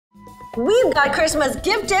We've got Christmas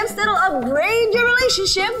gift tips that'll upgrade your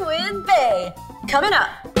relationship with Bae. Coming up.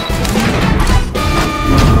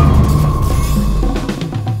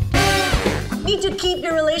 Need to keep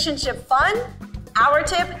your relationship fun? Our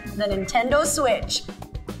tip, the Nintendo Switch.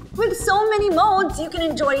 With so many modes, you can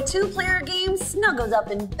enjoy two-player games snuggled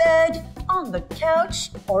up in bed, on the couch,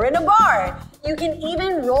 or in a bar. You can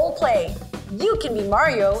even role play. You can be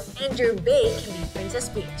Mario, and your bae can be Princess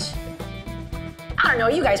Peach. I don't know,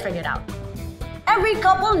 you guys figure it out. Every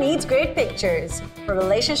couple needs great pictures. For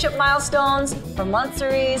relationship milestones, for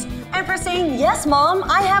monthsaries, and for saying, yes, Mom,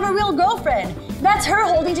 I have a real girlfriend. That's her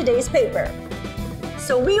holding today's paper.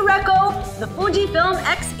 So we reco the Fujifilm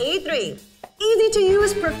X-A3. Easy to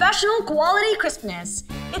use, professional quality crispness.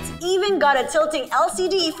 It's even got a tilting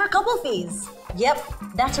LCD for couple fees. Yep,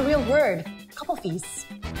 that's a real word, couple fees.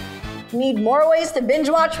 Need more ways to binge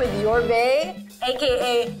watch with your bae?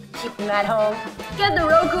 AKA keep them at home? Get the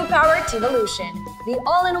Roku Power T-Volution, the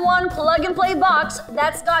all-in-one plug-and-play box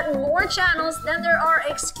that's got more channels than there are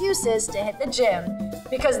excuses to hit the gym.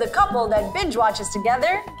 Because the couple that binge watches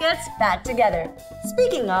together gets fat together.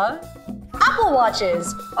 Speaking of, Apple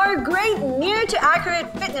Watches are great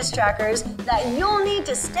near-to-accurate fitness trackers that you'll need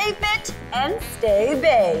to stay fit and stay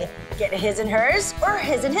bae. Get his and hers, or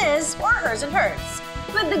his and his, or hers and hers.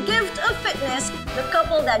 With the gift of fitness, the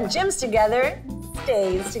couple that gyms together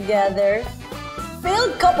stays together.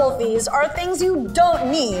 Failed couple fees are things you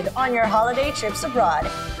don't need on your holiday trips abroad.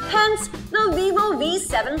 Hence, the Vivo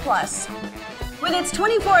V7 Plus. With its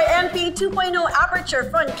 24MP 2.0 aperture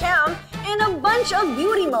front cam and a bunch of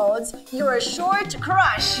beauty modes, you are sure to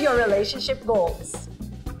crush your relationship goals.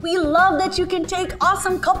 We love that you can take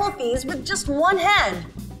awesome couple fees with just one hand.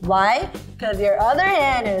 Why? Because your other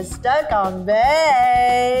hand is stuck on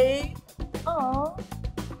bae. Aww.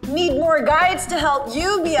 Need more guides to help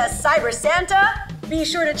you be a Cyber Santa? Be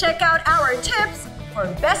sure to check out our tips for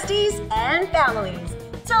besties and families.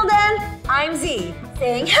 Till then, I'm Z,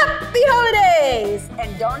 saying Happy Holidays!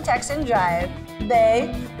 And don't text and drive.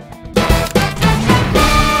 Bae,